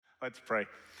Let's pray.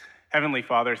 Heavenly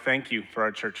Father, thank you for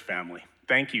our church family.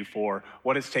 Thank you for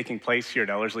what is taking place here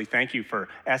at Ellerslie. Thank you for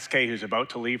SK, who's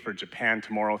about to leave for Japan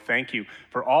tomorrow. Thank you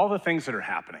for all the things that are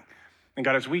happening. And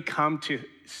God, as we come to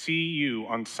see you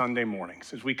on Sunday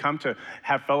mornings, as we come to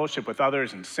have fellowship with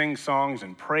others and sing songs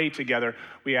and pray together,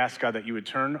 we ask, God, that you would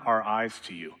turn our eyes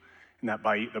to you, and that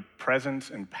by the presence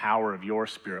and power of your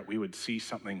Spirit, we would see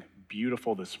something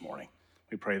beautiful this morning.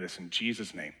 We pray this in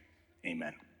Jesus' name.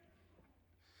 Amen.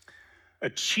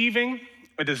 Achieving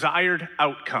a desired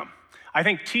outcome. I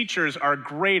think teachers are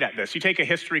great at this. You take a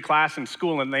history class in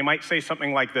school and they might say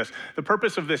something like this: the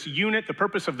purpose of this unit, the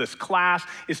purpose of this class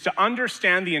is to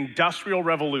understand the Industrial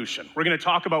Revolution. We're going to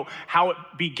talk about how it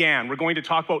began. We're going to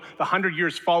talk about the 100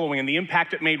 years following and the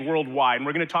impact it made worldwide. And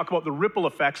we're going to talk about the ripple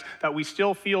effects that we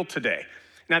still feel today.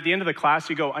 And at the end of the class,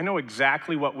 you go, I know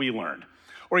exactly what we learned.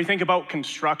 Or you think about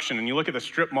construction and you look at the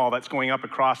strip mall that's going up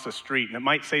across the street, and it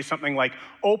might say something like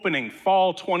opening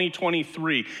fall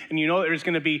 2023, and you know there's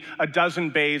going to be a dozen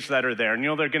bays that are there, and you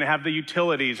know they're going to have the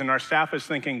utilities, and our staff is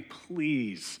thinking,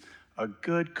 please, a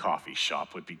good coffee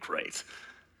shop would be great.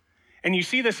 And you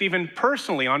see this even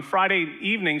personally on Friday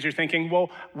evenings. You're thinking, well,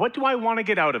 what do I want to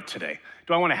get out of today?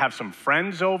 Do I want to have some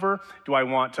friends over? Do I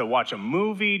want to watch a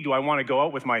movie? Do I want to go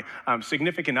out with my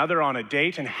significant other on a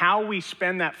date? And how we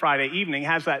spend that Friday evening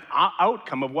has that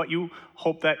outcome of what you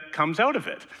hope that comes out of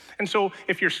it. And so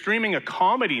if you're streaming a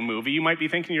comedy movie, you might be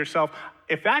thinking to yourself,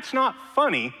 if that's not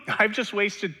funny, I've just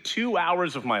wasted 2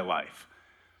 hours of my life.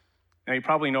 Now you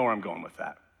probably know where I'm going with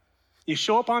that. You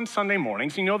show up on Sunday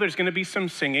mornings, you know there's going to be some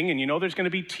singing, and you know there's going to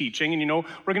be teaching, and you know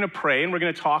we're going to pray, and we're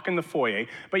going to talk in the foyer,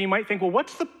 but you might think, well,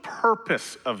 what's the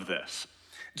purpose of this?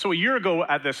 So a year ago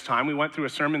at this time, we went through a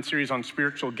sermon series on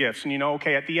spiritual gifts, and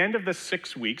okay, at the end of the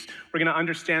 6 weeks, we're going to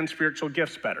understand spiritual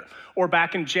gifts better. Or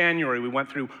back in January, we went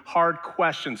through hard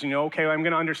questions, and okay, I'm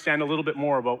going to understand a little bit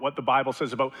more about what the Bible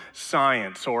says about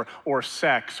science, or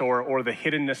sex, or the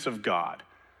hiddenness of God.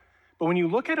 But when you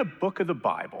look at a book of the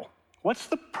Bible, what's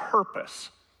the purpose?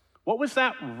 What was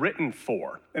that written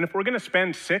for? And if we're going to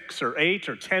spend 6 or 8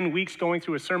 or 10 weeks going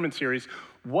through a sermon series,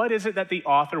 what is it that the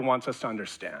author wants us to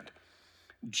understand?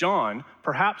 John,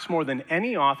 perhaps more than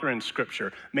any author in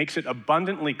Scripture, makes it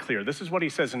abundantly clear. This is what he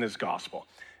says in his gospel.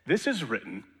 This is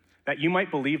written that you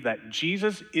might believe that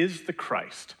Jesus is the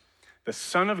Christ, the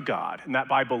Son of God, and that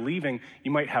by believing you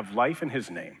might have life in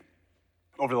his name.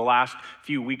 Over the last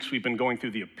few weeks, we've been going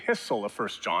through the epistle of 1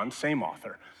 John, same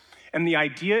author. And the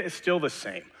idea is still the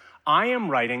same. I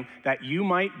am writing that you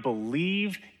might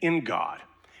believe in God,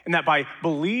 and that by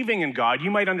believing in God, you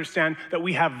might understand that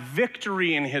we have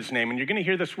victory in his name. And you're going to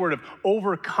hear this word of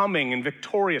overcoming and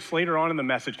victorious later on in the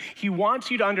message. He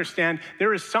wants you to understand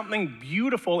there is something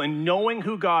beautiful in knowing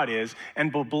who God is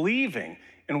and believing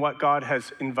in what God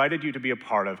has invited you to be a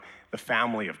part of, the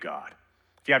family of God.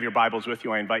 If you have your Bibles with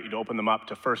you, I invite you to open them up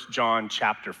to 1 John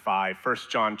chapter 5. 1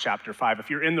 John chapter 5. If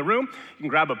you're in the room, you can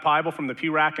grab a Bible from the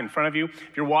pew rack in front of you.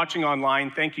 If you're watching online,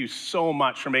 thank you so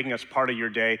much for making us part of your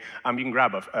day. You can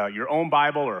grab your own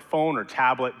Bible or a phone or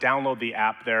tablet, download the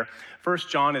app there. 1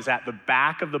 John is at the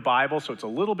back of the Bible, so it's a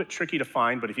little bit tricky to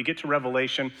find, but if you get to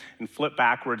Revelation and flip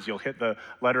backwards, you'll hit the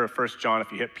letter of 1 John.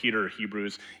 If you hit Peter or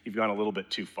Hebrews, you've gone a little bit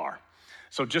too far.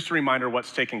 So just a reminder of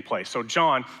what's taking place. So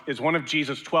John is one of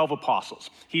Jesus' 12 apostles.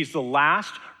 He's the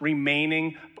last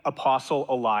remaining apostle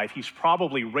alive. He's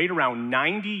probably right around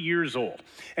 90 years old.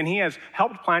 And he has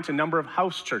helped plant a number of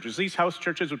house churches. These house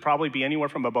churches would probably be anywhere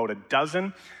from about a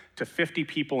dozen to 50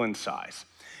 people in size.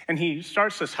 And he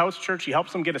starts this house church, he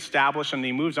helps them get established, and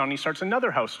he moves on, and he starts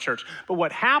another house church. But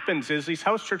what happens is these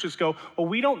house churches go, well,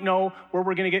 we don't know where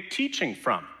we're going to get teaching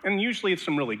from. And usually it's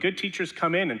some really good teachers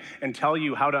come in and tell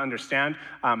you how to understand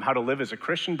how to live as a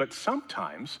Christian, but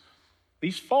sometimes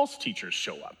these false teachers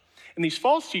show up. And these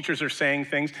false teachers are saying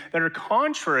things that are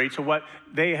contrary to what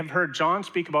they have heard John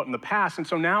speak about in the past. And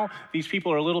so now these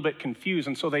people are a little bit confused,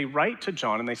 and so they write to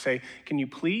John and they say, can you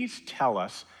please tell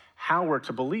us how we're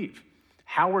to believe,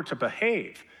 how we're to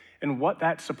behave, and what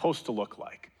that's supposed to look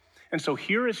like? And so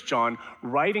here is John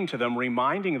writing to them,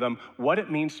 reminding them what it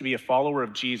means to be a follower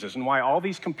of Jesus and why all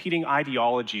these competing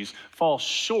ideologies fall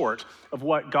short of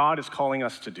what God is calling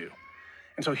us to do.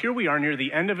 And so here we are near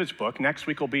the end of his book. Next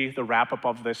week will be the wrap-up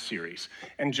of this series.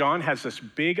 And John has this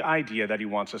big idea that he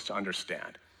wants us to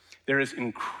understand. There is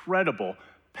incredible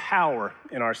power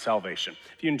in our salvation.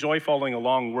 If you enjoy following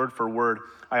along word for word,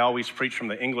 I always preach from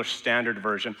the English Standard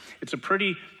Version. It's a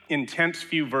pretty intense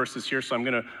few verses here, so I'm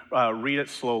going to read it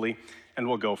slowly, and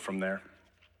we'll go from there.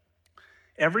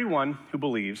 Everyone who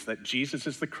believes that Jesus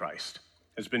is the Christ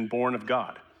has been born of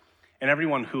God, and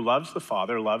everyone who loves the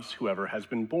Father loves whoever has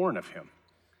been born of him.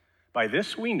 By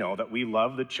this we know that we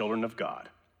love the children of God,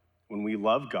 when we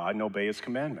love God and obey his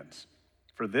commandments.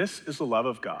 For this is the love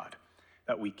of God,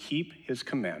 that we keep his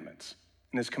commandments,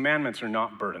 and his commandments are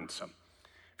not burdensome.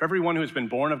 For everyone who has been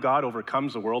born of God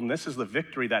overcomes the world, and this is the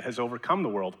victory that has overcome the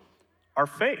world, our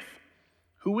faith.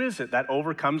 Who is it that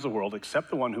overcomes the world except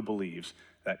the one who believes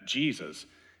that Jesus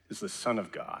is the Son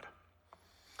of God?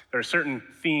 There are certain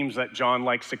themes that John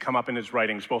likes to come up in his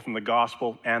writings, both in the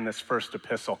gospel and this first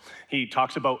epistle. He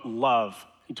talks about love.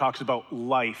 He talks about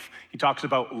life. He talks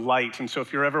about light. And so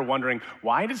if you're ever wondering,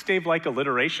 why does Dave like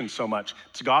alliteration so much?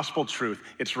 It's gospel truth.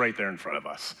 It's right there in front of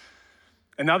us.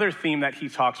 Another theme that he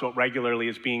talks about regularly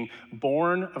is being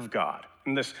born of God.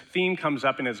 And this theme comes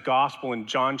up in his gospel in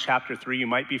John chapter 3. You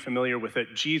might be familiar with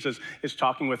it. Jesus is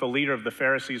talking with a leader of the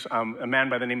Pharisees, a man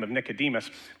by the name of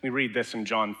Nicodemus. We read this in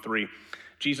John 3.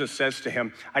 Jesus says to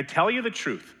him, I tell you the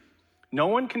truth. No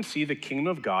one can see the kingdom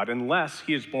of God unless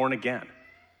he is born again.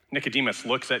 Nicodemus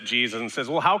looks at Jesus and says,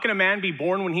 well, how can a man be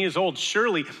born when he is old?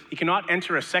 Surely he cannot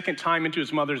enter a second time into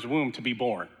his mother's womb to be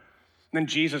born. And then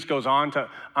Jesus goes on to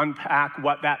unpack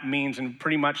what that means, and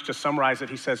pretty much to summarize it,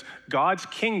 he says, God's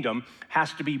kingdom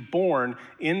has to be born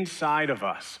inside of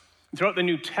us. Throughout the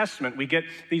New Testament, we get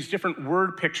these different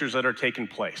word pictures that are taking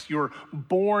place. You're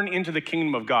born into the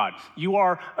kingdom of God. You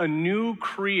are a new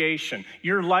creation.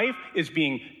 Your life is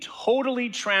being totally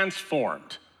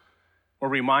transformed. We're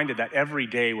reminded that every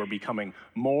day we're becoming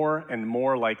more and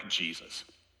more like Jesus.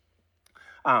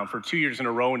 For 2 years in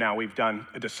a row now, we've done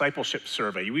a discipleship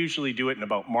survey. We usually do it in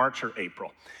about March or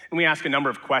April. And we ask a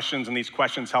number of questions, and these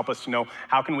questions help us to know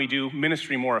how can we do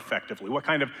ministry more effectively? What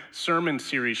kind of sermon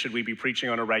series should we be preaching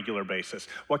on a regular basis?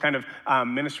 What kind of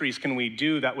ministries can we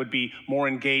do that would be more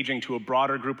engaging to a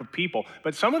broader group of people?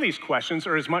 But some of these questions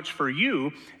are as much for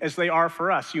you as they are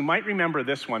for us. You might remember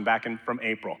this one back from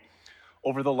April.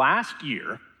 Over the last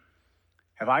year,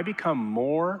 have I become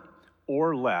more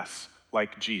or less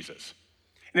like Jesus?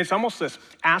 And it's almost this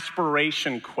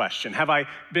aspiration question. Have I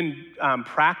been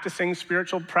practicing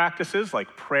spiritual practices like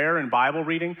prayer and Bible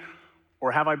reading,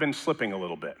 or have I been slipping a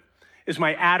little bit? Is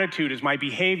my attitude, is my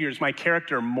behavior, is my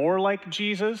character more like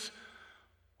Jesus,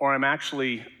 or I'm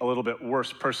actually a little bit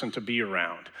worse person to be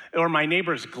around? Or are my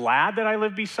neighbors glad that I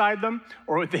live beside them,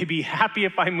 or would they be happy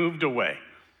if I moved away?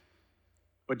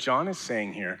 What John is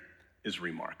saying here is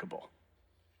remarkable.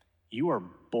 You are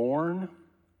born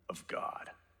of God.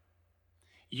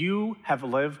 You have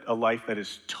lived a life that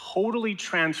is totally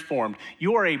transformed.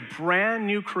 You are a brand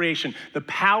new creation. The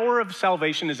power of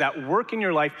salvation is at work in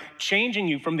your life, changing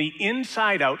you from the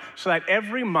inside out so that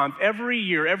every month, every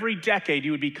year, every decade,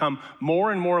 you would become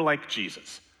more and more like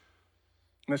Jesus.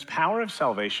 And this power of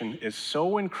salvation is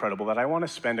so incredible that I want to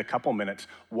spend a couple minutes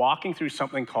walking through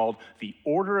something called the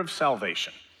order of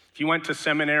salvation. If you went to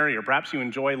seminary or perhaps you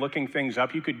enjoy looking things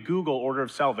up, you could Google order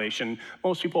of salvation.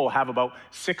 Most people will have about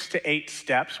 6 to 8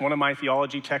 steps. One of my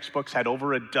theology textbooks had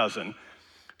over a dozen.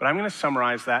 But I'm going to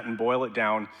summarize that and boil it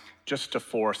down just to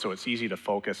 4 so it's easy to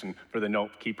focus. And for the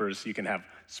note keepers, you can have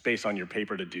space on your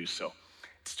paper to do so.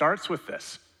 It starts with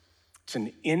this. It's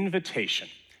an invitation.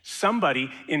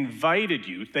 Somebody invited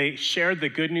you. They shared the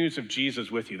good news of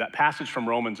Jesus with you. That passage from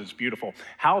Romans is beautiful.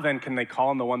 How then can they call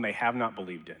on the one they have not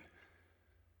believed in?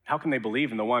 How can they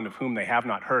believe in the one of whom they have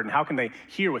not heard? And how can they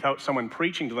hear without someone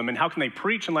preaching to them? And how can they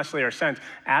preach unless they are sent?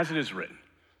 As it is written,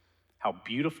 how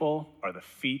beautiful are the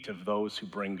feet of those who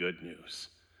bring good news.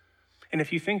 And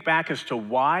if you think back as to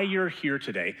why you're here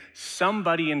today,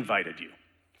 somebody invited you.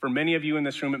 For many of you in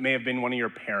this room, it may have been one of your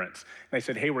parents. And they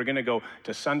said, hey, we're going to go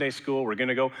to Sunday school. We're going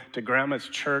to go to Grandma's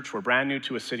church. We're brand new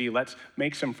to a city. Let's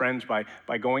make some friends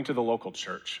by going to the local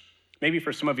church. Maybe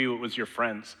for some of you, it was your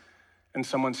friends. And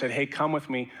someone said, hey, come with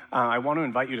me. I want to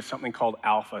invite you to something called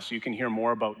Alpha so you can hear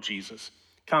more about Jesus.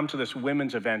 Come to this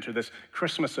women's event or this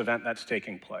Christmas event that's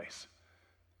taking place.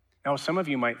 Now, some of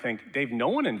you might think, Dave, no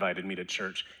one invited me to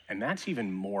church, and that's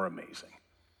even more amazing.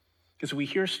 Because we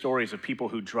hear stories of people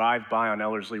who drive by on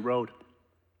Ellerslie Road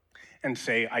and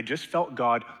say, I just felt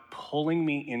God pulling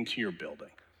me into your building.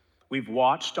 We've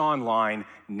watched online,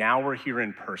 now we're here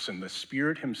in person, the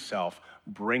Spirit himself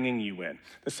bringing you in.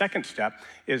 The second step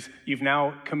is you've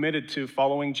now committed to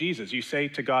following Jesus. You say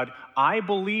to God, I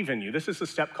believe in you. This is the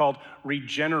step called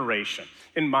regeneration.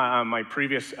 In my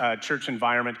previous church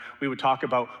environment, we would talk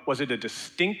about, was it a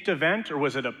distinct event or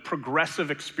was it a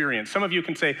progressive experience? Some of you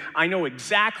can say, I know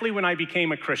exactly when I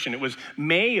became a Christian. It was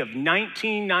May of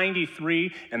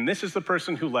 1993, and this is the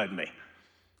person who led me.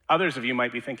 Others of you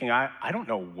might be thinking, I don't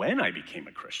know when I became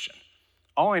a Christian.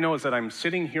 All I know is that I'm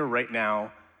sitting here right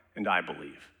now and I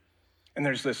believe. And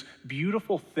there's this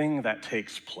beautiful thing that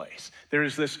takes place.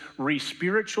 There's this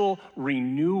spiritual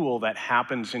renewal that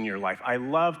happens in your life. I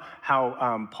love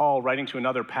how Paul, writing to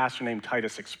another pastor named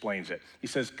Titus, explains it. He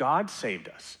says, God saved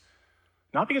us,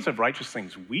 not because of righteous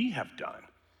things we have done,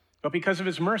 but because of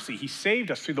his mercy. He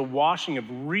saved us through the washing of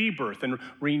rebirth and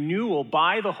renewal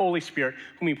by the Holy Spirit,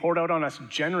 whom he poured out on us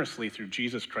generously through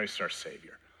Jesus Christ our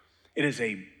Savior. It is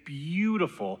a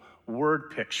beautiful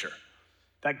word picture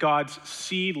that God's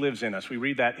seed lives in us. We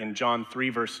read that in John 3,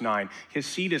 verse 9. His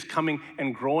seed is coming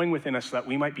and growing within us so that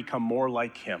we might become more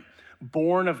like him.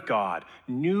 Born of God,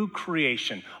 new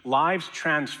creation, lives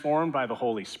transformed by the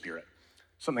Holy Spirit.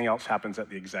 Something else happens at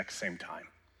the exact same time.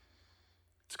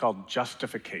 It's called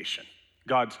justification.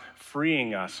 God's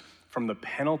freeing us from the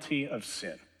penalty of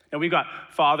sin. Now, we've got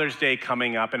Father's Day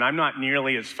coming up, and I'm not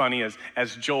nearly as funny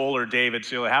as Joel or David,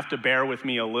 so you'll have to bear with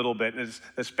me a little bit. It's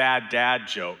this bad dad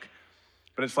joke.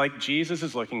 But it's like Jesus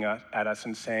is looking at us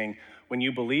and saying, when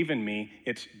you believe in me,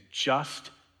 it's just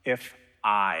if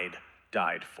I'd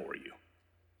died for you.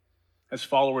 As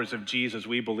followers of Jesus,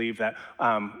 we believe that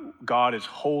God is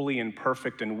holy and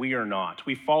perfect and we are not.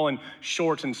 We've fallen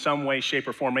short in some way, shape,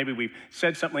 or form. Maybe we've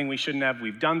said something we shouldn't have.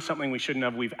 We've done something we shouldn't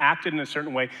have. We've acted in a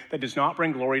certain way that does not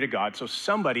bring glory to God. So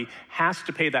somebody has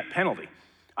to pay that penalty.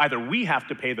 Either we have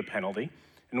to pay the penalty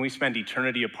and we spend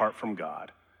eternity apart from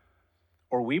God,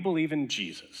 or we believe in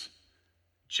Jesus,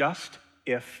 just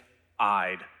if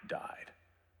I'd died,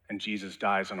 and Jesus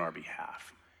dies on our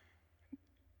behalf.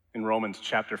 In Romans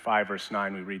chapter 5, verse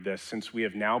 9, we read this, since we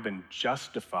have now been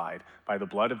justified by the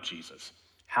blood of Jesus,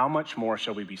 how much more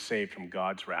shall we be saved from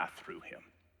God's wrath through him?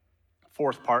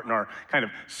 Fourth part in our kind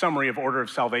of summary of order of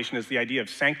salvation is the idea of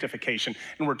sanctification,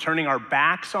 and we're turning our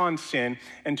backs on sin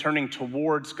and turning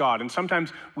towards God. And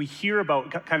sometimes we hear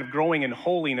about kind of growing in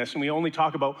holiness, and we only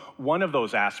talk about one of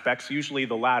those aspects, usually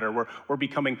the latter, where we're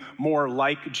becoming more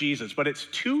like Jesus. But it's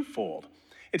twofold.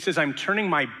 It says, I'm turning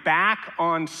my back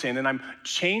on sin, and I'm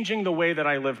changing the way that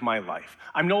I live my life.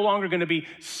 I'm no longer going to be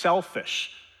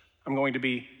selfish. I'm going to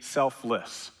be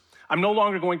selfless. I'm no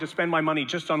longer going to spend my money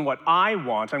just on what I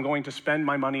want. I'm going to spend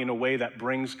my money in a way that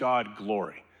brings God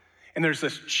glory. And there's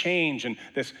this change and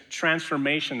this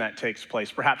transformation that takes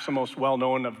place, perhaps the most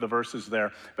well-known of the verses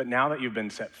there. But now that you've been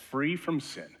set free from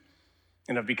sin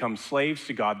and have become slaves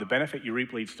to God, the benefit you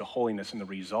reap leads to holiness, and the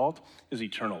result is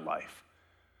eternal life.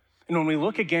 And when we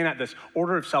look again at this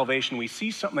order of salvation, we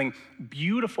see something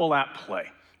beautiful at play.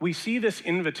 We see this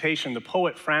invitation. The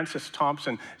poet Francis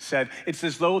Thompson said, it's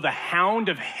as though the hound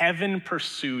of heaven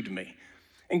pursued me.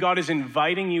 And God is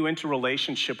inviting you into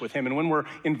relationship with him. And when we're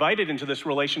invited into this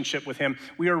relationship with him,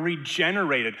 we are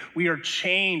regenerated. We are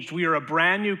changed. We are a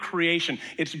brand new creation.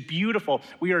 It's beautiful.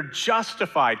 We are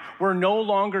justified. We're no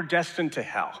longer destined to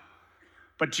hell.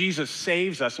 But Jesus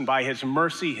saves us, and by his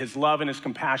mercy, his love, and his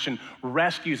compassion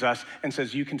rescues us and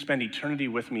says, you can spend eternity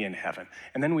with me in heaven.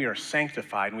 And then we are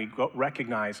sanctified, and we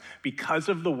recognize, because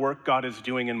of the work God is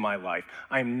doing in my life,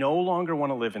 I no longer want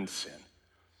to live in sin,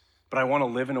 but I want to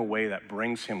live in a way that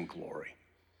brings him glory.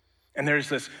 And there's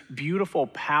this beautiful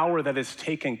power that is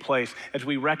taking place as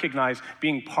we recognize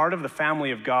being part of the family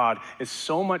of God is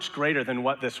so much greater than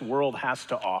what this world has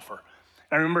to offer.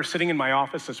 I remember sitting in my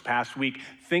office this past week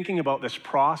thinking about this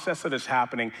process that is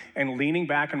happening and leaning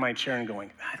back in my chair and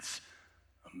going, that's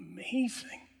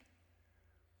amazing.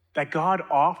 That God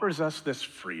offers us this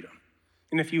freedom.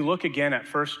 And if you look again at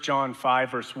 1 John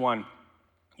 5, verse 1,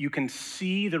 you can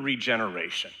see the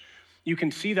regeneration. You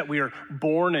can see that we are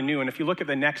born anew. And if you look at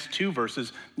the next two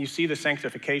verses, you see the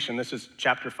sanctification. This is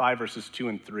chapter 5, verses 2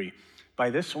 and 3. By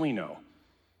this we know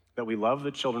that we love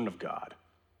the children of God,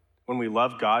 when we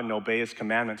love God and obey his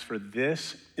commandments. For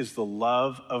this is the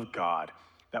love of God,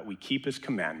 that we keep his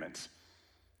commandments,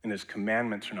 and his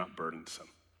commandments are not burdensome.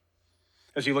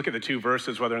 As you look at the two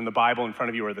verses, whether in the Bible in front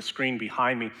of you or the screen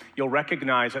behind me, you'll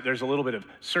recognize that there's a little bit of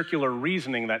circular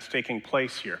reasoning that's taking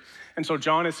place here. And so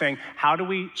John is saying, how do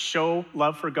we show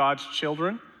love for God's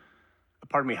children?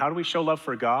 How do we show love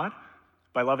for God?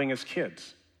 By loving his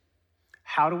kids.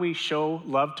 How do we show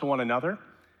love to one another?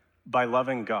 By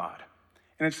loving God.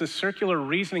 And it's the circular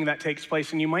reasoning that takes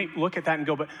place, and you might look at that and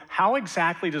go, but how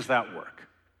exactly does that work?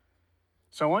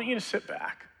 So I want you to sit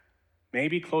back,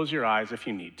 maybe close your eyes if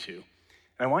you need to, and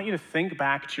I want you to think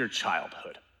back to your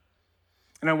childhood.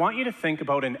 And I want you to think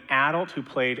about an adult who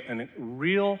played a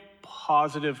real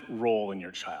positive role in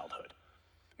your childhood.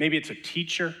 Maybe it's a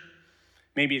teacher,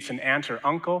 maybe it's an aunt or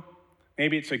uncle,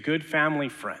 maybe it's a good family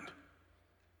friend.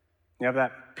 You have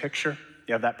that picture?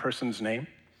 You have that person's name?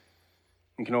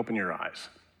 You can open your eyes.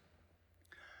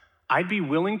 I'd be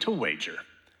willing to wager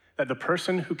that the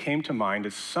person who came to mind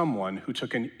is someone who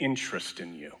took an interest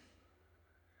in you.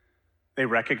 They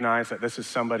recognize that this is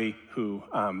somebody who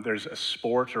there's a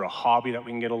sport or a hobby that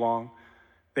we can get along.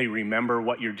 They remember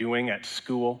what you're doing at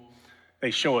school. They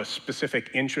show a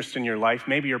specific interest in your life.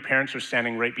 Maybe your parents are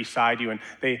standing right beside you and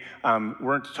they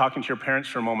weren't talking to your parents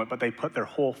for a moment, but they put their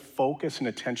whole focus and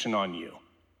attention on you.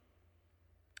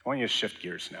 I want you to shift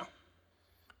gears now.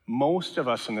 Most of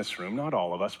us in this room, not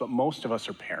all of us, but most of us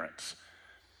are parents.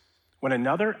 When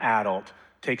another adult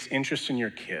takes interest in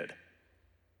your kid,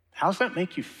 how does that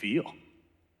make you feel?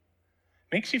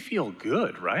 Makes you feel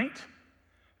good, right?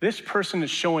 This person is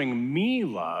showing me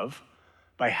love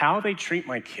by how they treat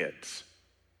my kids.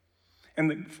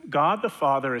 And God the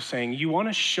Father is saying, you want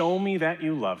to show me that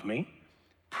you love me?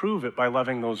 Prove it by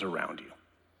loving those around you.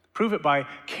 Prove it by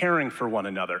caring for one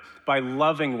another, by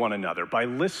loving one another, by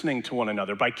listening to one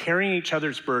another, by carrying each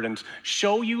other's burdens.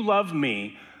 Show you love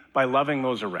me by loving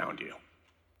those around you.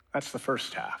 That's the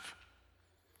first half.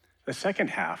 The second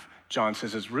half, John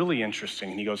says, is really interesting.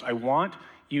 And he goes, I want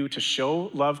you to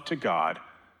show love to God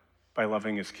by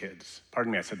loving his kids.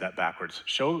 Pardon me, I said that backwards.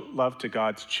 Show love to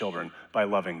God's children by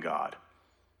loving God.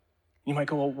 You might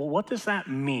go, well, what does that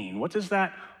mean? What does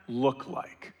that look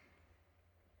like?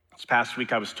 This past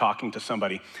week, I was talking to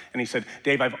somebody, and he said,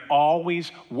 Dave, I've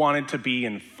always wanted to be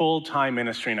in full-time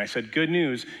ministry. And I said, good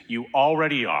news, you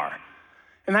already are.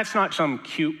 And that's not some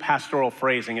cute pastoral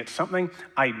phrasing. It's something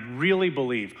I really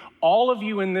believe. All of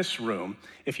you in this room,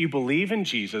 if you believe in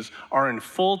Jesus, are in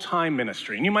full-time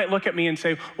ministry. And you might look at me and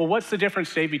say, well, what's the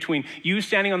difference, Dave, between you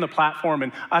standing on the platform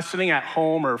and us sitting at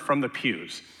home or from the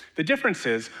pews? The difference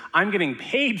is I'm getting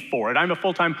paid for it. I'm a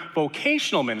full-time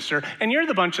vocational minister, and you're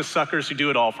the bunch of suckers who do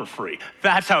it all for free.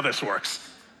 That's how this works.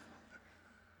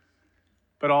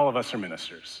 But all of us are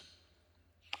ministers.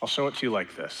 I'll show it to you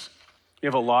like this. You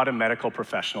have a lot of medical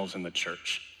professionals in the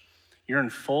church. You're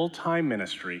in full-time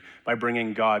ministry by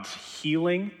bringing God's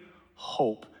healing,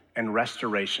 hope, and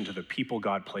restoration to the people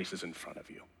God places in front of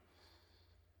you.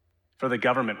 For the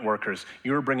government workers,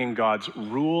 you're bringing God's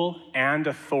rule and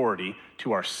authority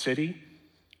to our city,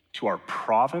 to our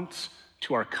province,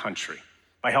 to our country,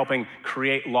 by helping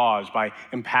create laws, by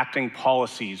impacting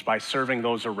policies, by serving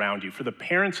those around you. For the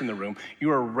parents in the room,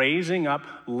 you are raising up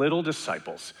little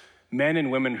disciples, men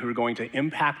and women who are going to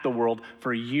impact the world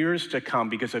for years to come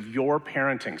because of your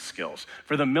parenting skills.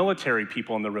 For the military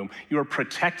people in the room, you are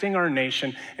protecting our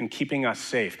nation and keeping us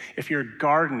safe. If you're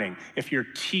gardening, if you're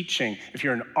teaching, if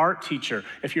you're an art teacher,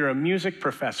 if you're a music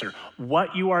professor,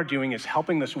 what you are doing is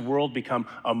helping this world become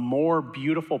a more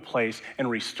beautiful place and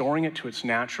restoring it to its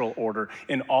natural order.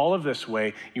 In all of this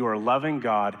way, you are loving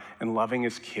God and loving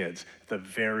his kids at the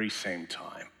very same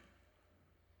time.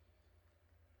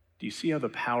 Do you see how the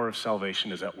power of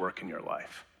salvation is at work in your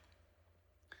life?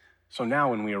 So now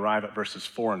when we arrive at verses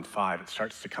 4 and 5, it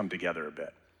starts to come together a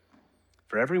bit.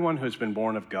 For everyone who has been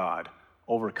born of God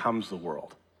overcomes the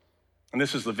world. And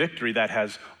this is the victory that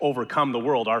has overcome the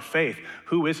world, our faith.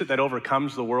 Who is it that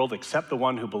overcomes the world except the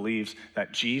one who believes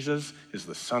that Jesus is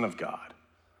the Son of God?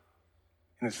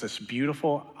 And it's this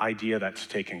beautiful idea that's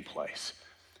taking place.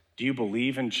 Do you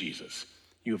believe in Jesus?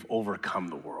 You have overcome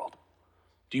the world.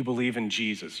 Do you believe in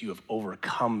Jesus? You have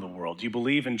overcome the world. Do you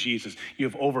believe in Jesus? You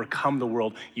have overcome the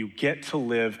world. You get to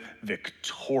live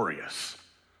victorious.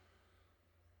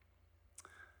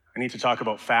 I need to talk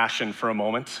about fashion for a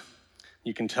moment.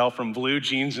 You can tell from blue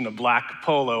jeans and a black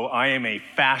polo, I am a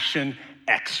fashion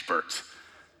expert.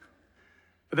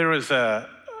 There was a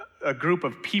group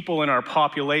of people in our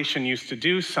population used to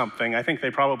do something, I think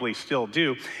they probably still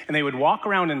do, and they would walk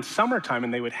around in summertime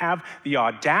and they would have the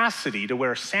audacity to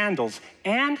wear sandals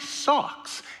and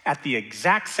socks at the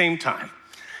exact same time.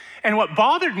 And what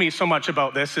bothered me so much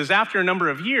about this is after a number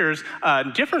of years, a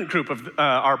different group of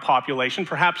our population,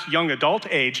 perhaps young adult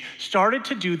age, started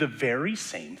to do the very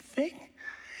same thing.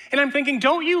 And I'm thinking,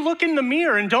 don't you look in the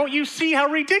mirror and don't you see how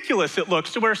ridiculous it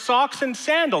looks to wear socks and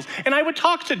sandals? And I would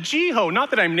talk to Jiho,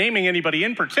 not that I'm naming anybody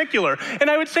in particular, and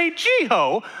I would say,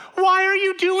 Jiho, why are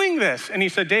you doing this? And he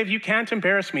said, Dave, you can't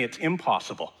embarrass me. It's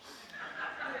impossible.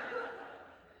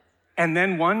 And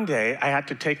then one day I had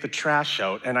to take the trash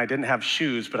out and I didn't have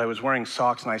shoes, but I was wearing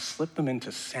socks and I slipped them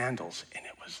into sandals and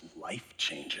it was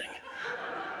life-changing.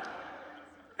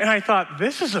 And I thought,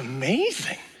 this is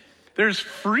amazing. There's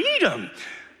freedom.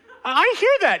 I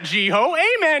hear that, Jiho.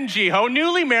 Amen, Jiho.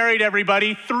 Newly married,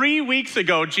 everybody. 3 weeks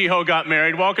ago, Jiho got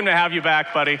married. Welcome to have you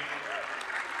back, buddy.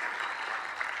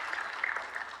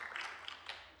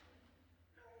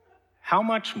 How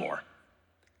much more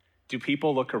do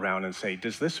people look around and say,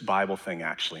 does this Bible thing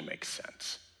actually make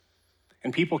sense?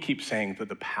 And people keep saying that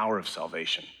the power of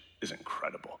salvation is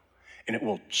incredible, and it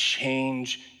will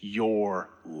change your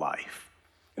life.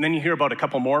 And then you hear about a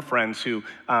couple more friends who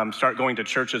start going to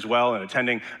church as well and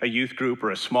attending a youth group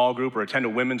or a small group or attend a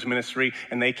women's ministry,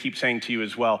 and they keep saying to you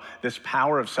as well, this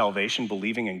power of salvation,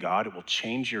 believing in God, it will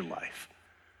change your life.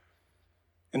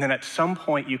 And then at some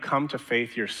point you come to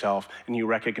faith yourself and you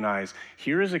recognize,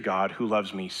 here is a God who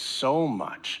loves me so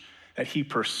much that he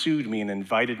pursued me and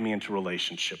invited me into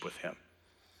relationship with him.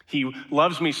 He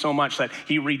loves me so much that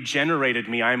he regenerated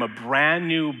me. I am a brand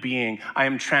new being. I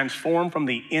am transformed from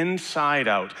the inside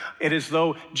out. It is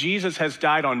though Jesus has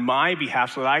died on my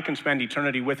behalf so that I can spend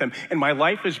eternity with him. And my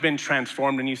life has been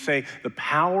transformed. And you say, the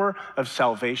power of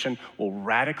salvation will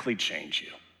radically change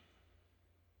you.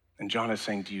 And John is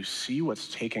saying, do you see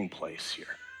what's taking place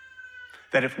here?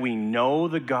 That if we know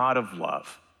the God of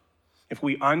love, if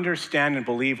we understand and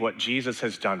believe what Jesus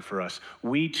has done for us,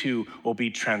 we too will be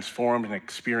transformed and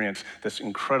experience this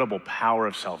incredible power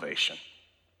of salvation.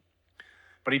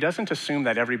 But he doesn't assume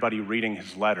that everybody reading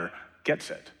his letter gets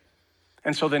it.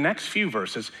 And so the next few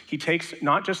verses, he takes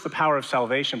not just the power of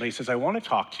salvation, but he says, I want to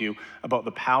talk to you about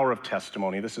the power of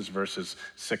testimony. This is verses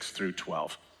 6 through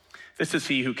 12. This is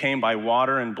he who came by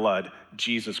water and blood,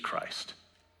 Jesus Christ.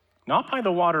 Not by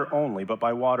the water only, but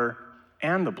by water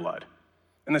and the blood.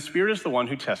 And the Spirit is the one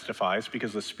who testifies,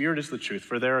 because the Spirit is the truth.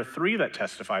 For there are three that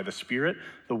testify, the Spirit,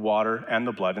 the water, and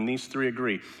the blood. And these three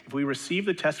agree. If we receive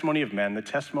the testimony of men, the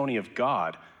testimony of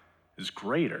God is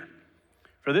greater.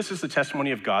 For this is the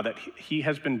testimony of God, that he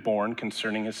has been born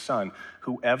concerning his Son.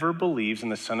 Whoever believes in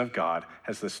the Son of God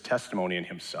has this testimony in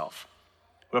himself.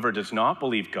 Whoever does not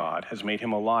believe God has made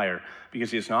him a liar, because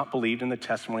he has not believed in the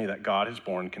testimony that God has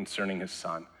borne concerning his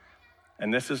Son.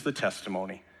 And this is the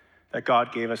testimony, that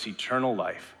God gave us eternal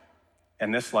life,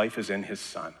 and this life is in his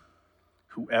Son.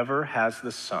 Whoever has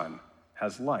the Son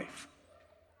has life.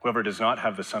 Whoever does not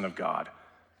have the Son of God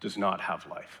does not have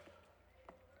life.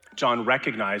 John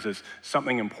recognizes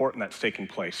something important that's taking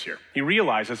place here. He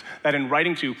realizes that in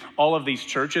writing to all of these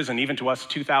churches, and even to us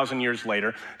 2,000 years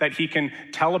later, that he can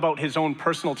tell about his own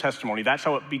personal testimony. That's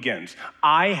how it begins.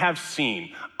 I have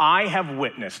seen, I have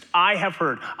witnessed, I have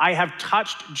heard, I have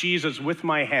touched Jesus with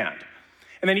my hand.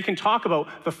 And then he can talk about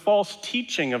the false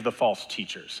teaching of the false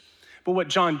teachers. But what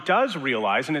John does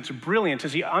realize, and it's brilliant,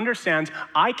 is he understands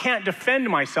I can't defend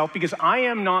myself because I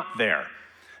am not there.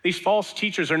 These false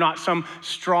teachers are not some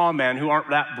straw men who aren't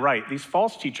that bright. These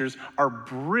false teachers are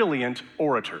brilliant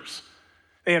orators.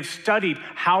 They have studied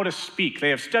how to speak.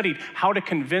 They have studied how to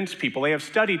convince people. They have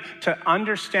studied to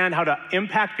understand how to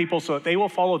impact people so that they will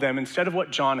follow them instead of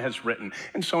what John has written.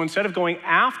 And so instead of going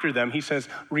after them, he says,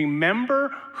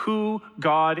 remember who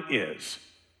God is.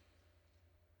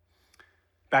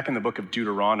 Back in the book of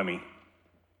Deuteronomy,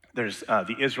 there's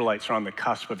the Israelites are on the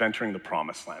cusp of entering the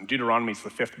promised land. Deuteronomy is the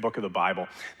 5th book of the Bible.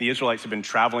 The Israelites have been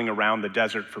traveling around the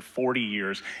desert for 40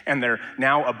 years, and they're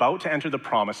now about to enter the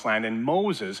promised land, and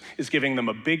Moses is giving them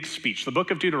a big speech. The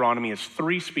book of Deuteronomy is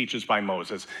 3 speeches by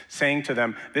Moses, saying to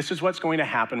them, this is what's going to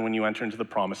happen when you enter into the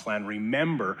promised land.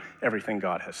 Remember everything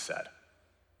God has said.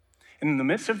 And in the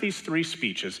midst of these 3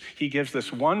 speeches, he gives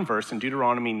this one verse in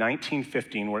Deuteronomy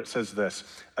 19:15 where it says this,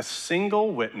 a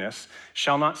single witness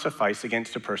shall not suffice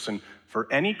against a person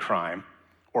for any crime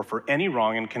or for any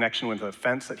wrong in connection with the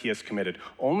offense that he has committed.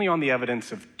 Only on the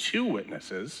evidence of 2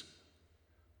 witnesses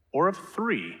or of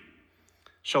 3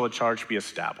 shall a charge be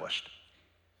established.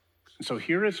 And so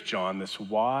here is John, this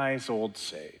wise old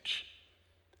sage.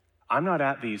 I'm not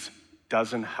at these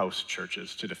dozen house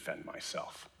churches to defend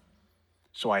myself.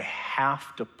 So I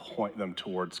have to point them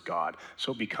towards God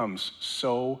so it becomes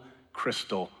so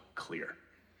crystal clear.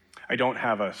 I don't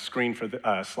have a screen for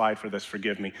the slide for this,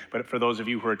 forgive me, but for those of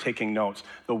you who are taking notes,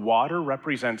 the water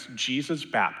represents Jesus'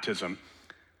 baptism,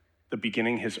 the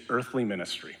beginning his earthly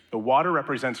ministry. The water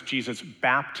represents Jesus'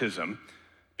 baptism,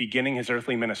 beginning his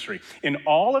earthly ministry. In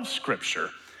all of Scripture,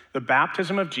 the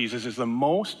baptism of Jesus is the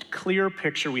most clear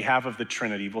picture we have of the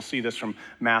Trinity. We'll see this from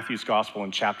Matthew's Gospel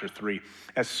in chapter 3.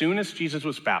 As soon as Jesus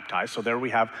was baptized, so there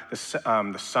we have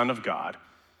the Son of God,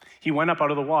 he went up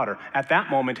out of the water. At that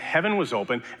moment, heaven was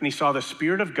open, and he saw the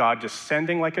Spirit of God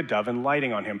descending like a dove and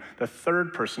lighting on him, the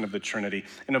third person of the Trinity.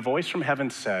 And a voice from heaven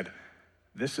said,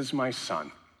 this is my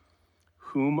Son,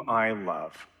 whom I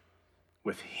love.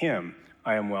 With him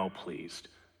I am well pleased.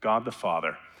 God the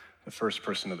Father, the first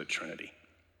person of the Trinity.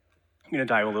 I'm going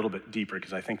to dive a little bit deeper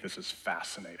because I think this is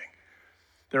fascinating.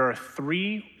 There are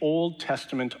 3 Old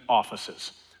Testament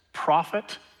offices: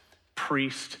 prophet,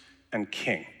 priest, and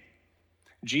king.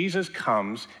 Jesus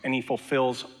comes and he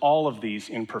fulfills all of these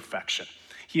in perfection.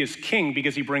 He is king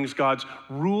because he brings God's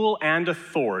rule and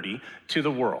authority to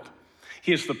the world.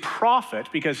 He is the prophet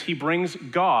because he brings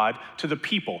God to the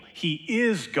people. He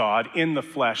is God in the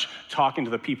flesh talking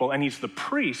to the people. And he's the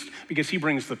priest because he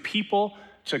brings the people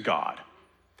to God.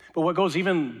 But what goes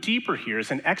even deeper here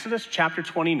is in Exodus chapter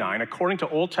 29, according to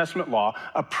Old Testament law,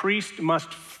 a priest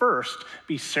must first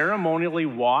be ceremonially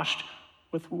washed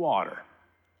with water.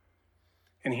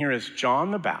 And here is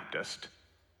John the Baptist,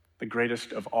 the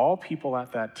greatest of all people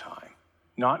at that time,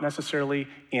 not necessarily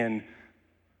in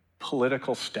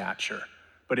political stature,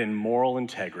 but in moral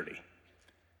integrity,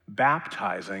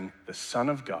 baptizing the Son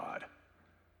of God,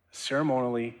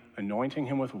 ceremonially anointing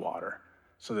him with water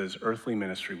so that his earthly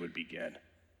ministry would begin.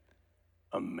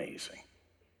 Amazing.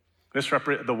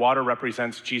 The water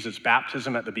represents Jesus'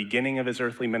 baptism at the beginning of his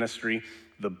earthly ministry.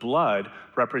 The blood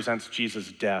represents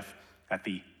Jesus' death at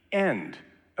the end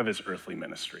of his earthly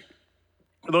ministry.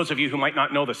 For those of you who might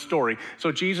not know the story,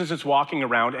 so Jesus is walking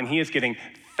around and he is getting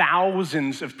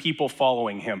thousands of people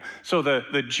following him. So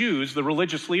the Jews, the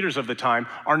religious leaders of the time,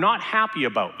 are not happy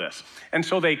about this. And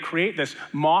so they create this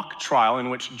mock trial in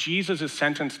which Jesus is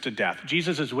sentenced to death.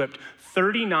 Jesus is whipped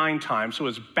 39 times, so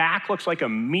his back looks like a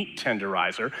meat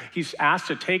tenderizer. He's asked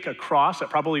to take a cross that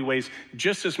probably weighs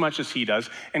just as much as he does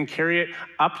and carry it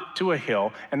up to a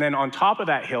hill. And then on top of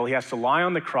that hill, he has to lie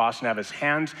on the cross and have his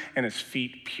hands and his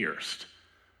feet pierced.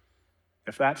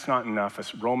 If that's not enough,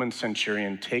 a Roman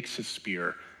centurion takes his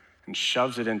spear and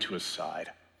shoves it into his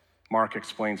side. Mark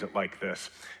explains it like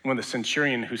this. And when the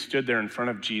centurion who stood there in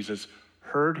front of Jesus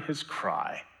heard his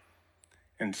cry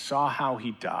and saw how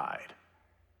he died,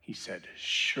 he said,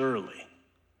 "Surely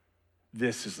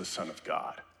this is the Son of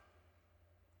God."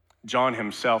 John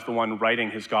himself, the one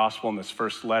writing his gospel in this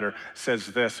first letter,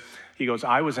 says this. He goes,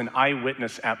 "I was an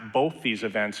eyewitness at both these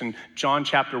events." In John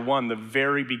chapter 1, the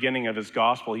very beginning of his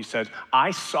gospel, he says,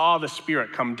 "I saw the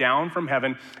Spirit come down from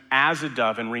heaven as a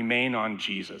dove and remain on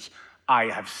Jesus. I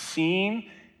have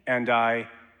seen and I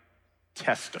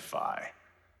testify.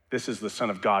 This is the Son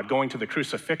of God." Going to the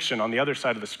crucifixion on the other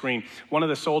side of the screen, one of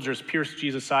the soldiers pierced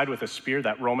Jesus' side with a spear,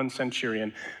 that Roman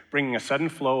centurion, bringing a sudden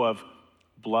flow of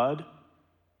blood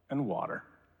and water.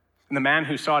 And the man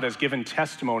who saw it has given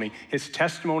testimony. His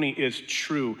testimony is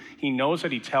true. He knows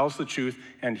that he tells the truth,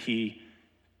 and he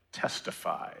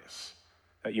testifies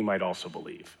that you might also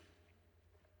believe.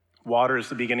 Water is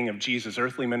the beginning of Jesus'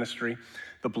 earthly ministry.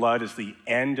 The blood is the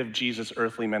end of Jesus'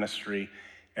 earthly ministry.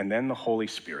 And then the Holy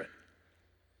Spirit,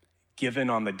 given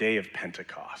on the day of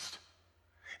Pentecost.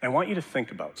 And I want you to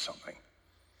think about something.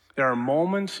 There are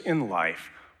moments in life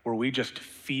where we just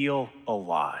feel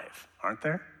alive, aren't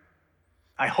there?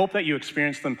 I hope that you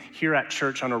experience them here at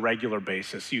church on a regular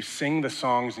basis. You sing the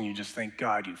songs and you just think,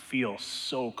 God, you feel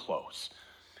so close.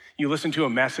 You listen to a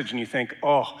message and you think,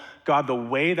 oh, God, the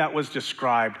way that was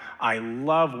described, I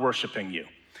love worshiping you.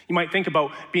 You might think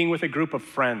about being with a group of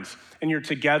friends and you're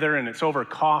together and it's over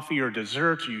coffee or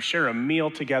dessert, or you share a meal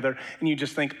together and you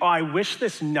just think, oh, I wish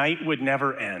this night would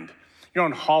never end. You're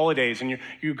on holidays and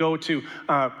you go to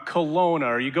Kelowna,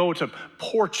 or you go to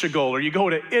Portugal, or you go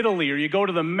to Italy, or you go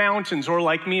to the mountains, or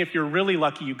like me, if you're really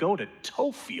lucky, you go to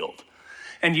Tofield.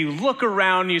 And you look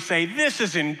around and you say, this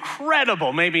is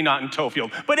incredible. Maybe not in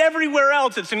Tofield, but everywhere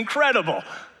else it's incredible.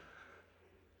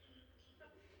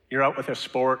 You're out with a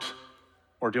sport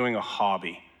or doing a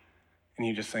hobby, and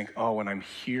you just think, oh, when I'm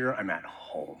here, I'm at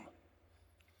home.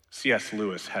 C.S.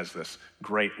 Lewis has this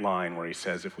great line where he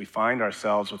says, if we find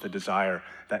ourselves with a desire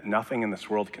that nothing in this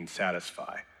world can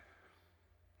satisfy,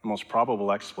 the most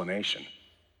probable explanation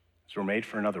is we're made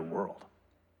for another world.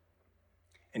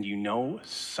 And you know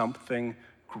something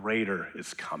greater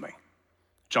is coming.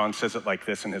 John says it like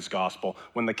this in his gospel: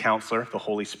 when the counselor, the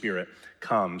Holy Spirit,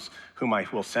 comes, whom I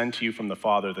will send to you from the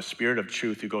Father, the Spirit of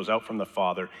truth who goes out from the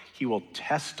Father, he will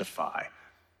testify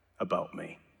about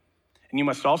me. And you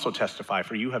must also testify,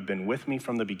 for you have been with me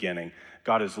from the beginning.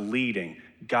 God is leading,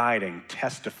 guiding,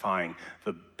 testifying.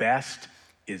 The best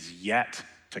is yet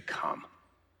to come.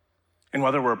 And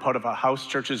whether we're a part of a house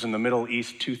churches in the Middle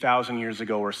East 2,000 years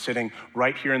ago, or sitting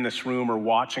right here in this room, or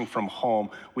watching from home,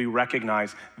 we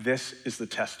recognize this is the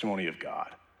testimony of God.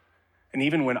 And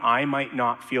even when I might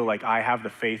not feel like I have the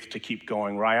faith to keep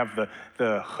going, or I have the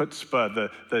chutzpah,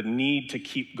 the need to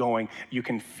keep going, you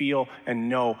can feel and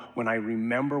know when I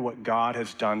remember what God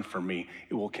has done for me,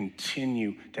 it will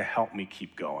continue to help me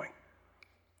keep going.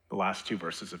 The last two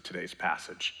verses of today's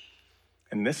passage.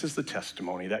 And this is the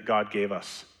testimony that God gave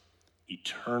us: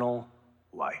 eternal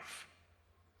life.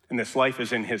 And this life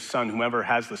is in his Son. Whoever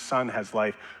has the Son has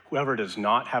life. Whoever does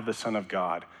not have the Son of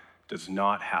God does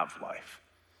not have life.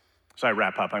 So I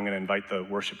wrap up. I'm going to invite the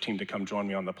worship team to come join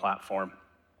me on the platform.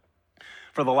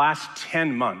 For the last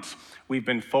 10 months, we've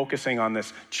been focusing on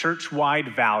this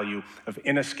church-wide value of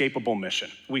inescapable mission.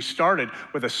 We started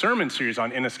with a sermon series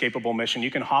on inescapable mission.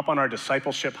 You can hop on our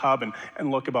discipleship hub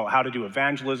and look about how to do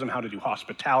evangelism, how to do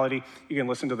hospitality. You can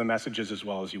listen to the messages as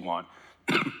well as you want.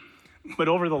 But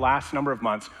over the last number of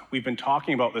months, we've been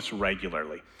talking about this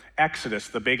regularly. Exodus,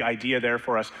 the big idea there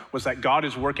for us, was that God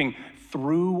is working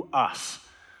through us.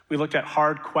 We looked at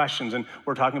hard questions, and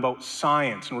we're talking about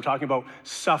science, and we're talking about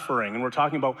suffering, and we're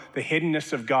talking about the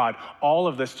hiddenness of God, all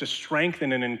of this to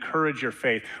strengthen and encourage your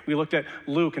faith. We looked at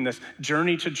Luke and this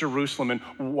journey to Jerusalem and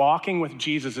walking with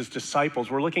Jesus as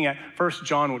disciples. We're looking at 1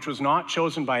 John, which was not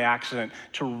chosen by accident,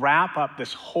 to wrap up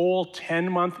this whole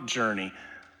 10-month journey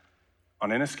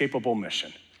on inescapable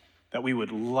mission, that we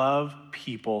would love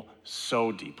people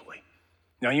so deeply.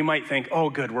 Now you might think, oh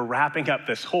good, we're wrapping up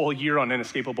this whole year on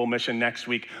inescapable mission next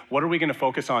week. What are we gonna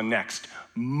focus on next?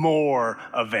 More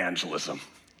evangelism.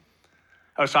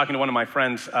 I was talking to one of my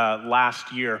friends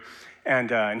last year,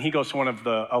 and he goes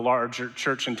to a larger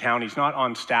church in town. He's not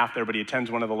on staff there, but he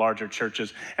attends one of the larger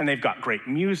churches, and they've got great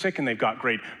music, and they've got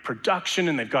great production,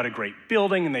 and they've got a great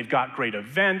building, and they've got great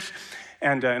events.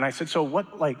 And I said, so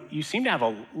you seem to have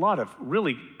a lot of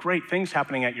really great things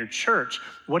happening at your church.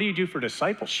 What do you do for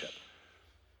discipleship?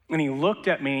 And he looked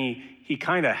at me, he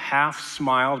kind of half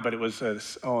smiled, but it was,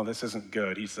 this isn't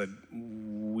good. He said,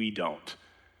 we don't.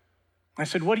 I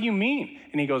said, what do you mean?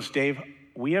 And he goes, Dave,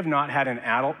 we have not had an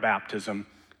adult baptism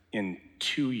in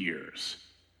 2 years.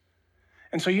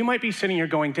 And so you might be sitting here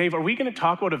going, Dave, are we going to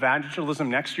talk about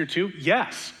evangelism next year too?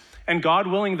 Yes. And God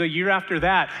willing, the year after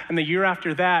that, and the year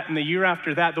after that, and the year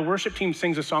after that, the worship team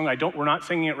sings a song, we're not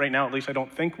singing it right now, at least I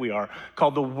don't think we are,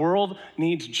 called The World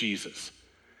Needs Jesus.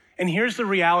 And here's the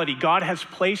reality. God has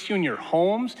placed you in your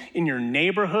homes, in your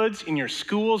neighborhoods, in your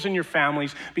schools, in your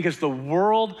families, because the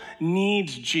world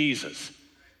needs Jesus.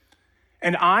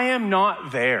 And I am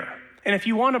not there. And if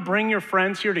you want to bring your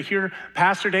friends here to hear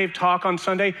Pastor Dave talk on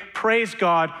Sunday, praise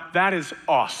God, that is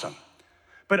awesome.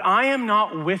 But I am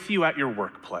not with you at your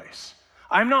workplace.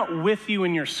 I'm not with you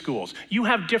in your schools. You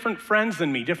have different friends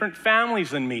than me, different families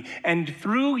than me. And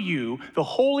through you, the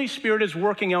Holy Spirit is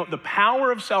working out the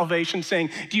power of salvation,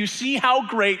 saying, do you see how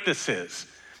great this is?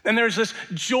 And there's this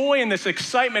joy and this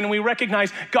excitement, and we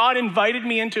recognize God invited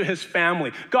me into his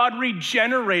family. God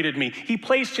regenerated me. He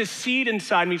placed his seed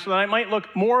inside me so that I might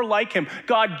look more like him.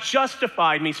 God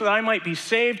justified me so that I might be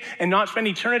saved and not spend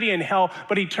eternity in hell,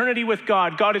 but eternity with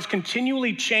God. God is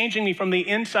continually changing me from the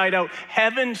inside out.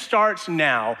 Heaven starts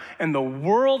now, and the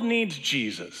world needs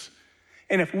Jesus.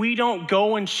 And if we don't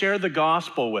go and share the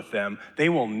gospel with them, they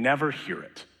will never hear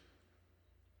it.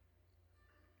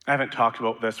 I haven't talked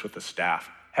about this with the staff.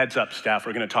 Heads up, staff,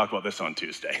 we're going to talk about this on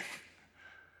Tuesday.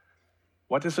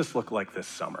 What does this look like this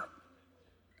summer?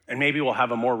 And maybe we'll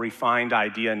have a more refined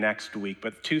idea next week,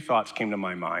 but 2 thoughts came to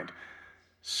my mind.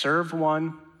 Serve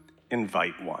one,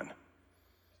 invite one.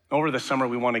 Over the summer,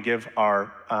 we want to give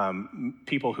our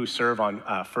people who serve on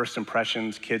First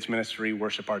Impressions, kids ministry,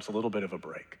 worship arts, a little bit of a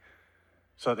break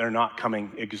so that they're not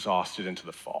coming exhausted into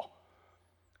the fall.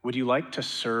 Would you like to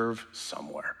serve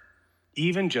somewhere?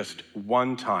 Even just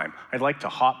one time. I'd like to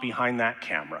hop behind that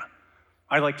camera.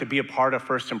 I'd like to be a part of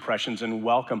First Impressions and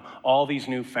welcome all these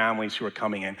new families who are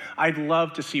coming in. I'd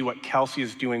love to see what Kelsey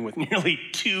is doing with nearly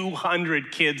 200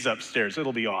 kids upstairs.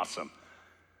 It'll be awesome.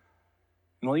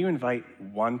 And will you invite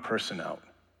one person out?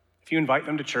 If you invite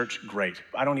them to church, great.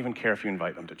 I don't even care if you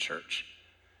invite them to church.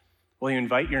 Will you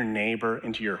invite your neighbor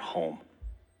into your home?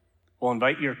 Will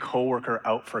invite your coworker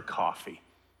out for coffee?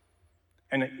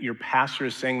 And your pastor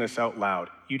is saying this out loud.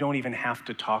 You don't even have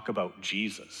to talk about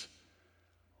Jesus.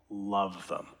 Love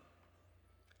them.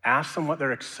 Ask them what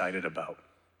they're excited about.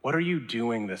 What are you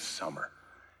doing this summer?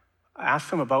 Ask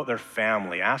them about their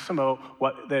family. Ask them about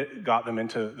what got them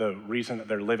into the reason that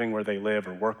they're living where they live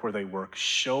or work where they work.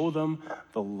 Show them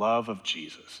the love of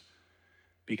Jesus,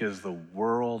 because the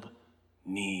world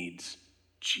needs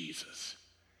Jesus.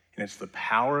 And it's the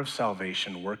power of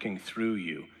salvation working through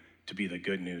you to be the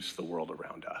good news to the world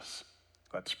around us.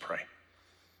 Let's pray.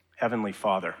 Heavenly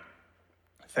Father,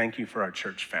 thank you for our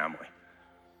church family.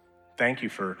 Thank you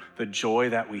for the joy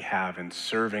that we have in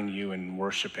serving you and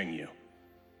worshiping you.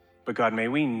 But God, may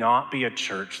we not be a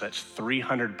church that's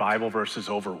 300 Bible verses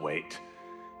overweight.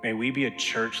 May we be a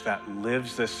church that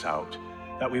lives this out,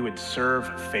 that we would serve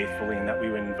faithfully, and that we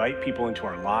would invite people into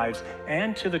our lives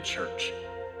and to the church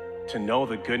to know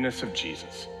the goodness of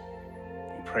Jesus.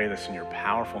 We pray this in your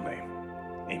powerful name.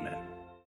 Amen.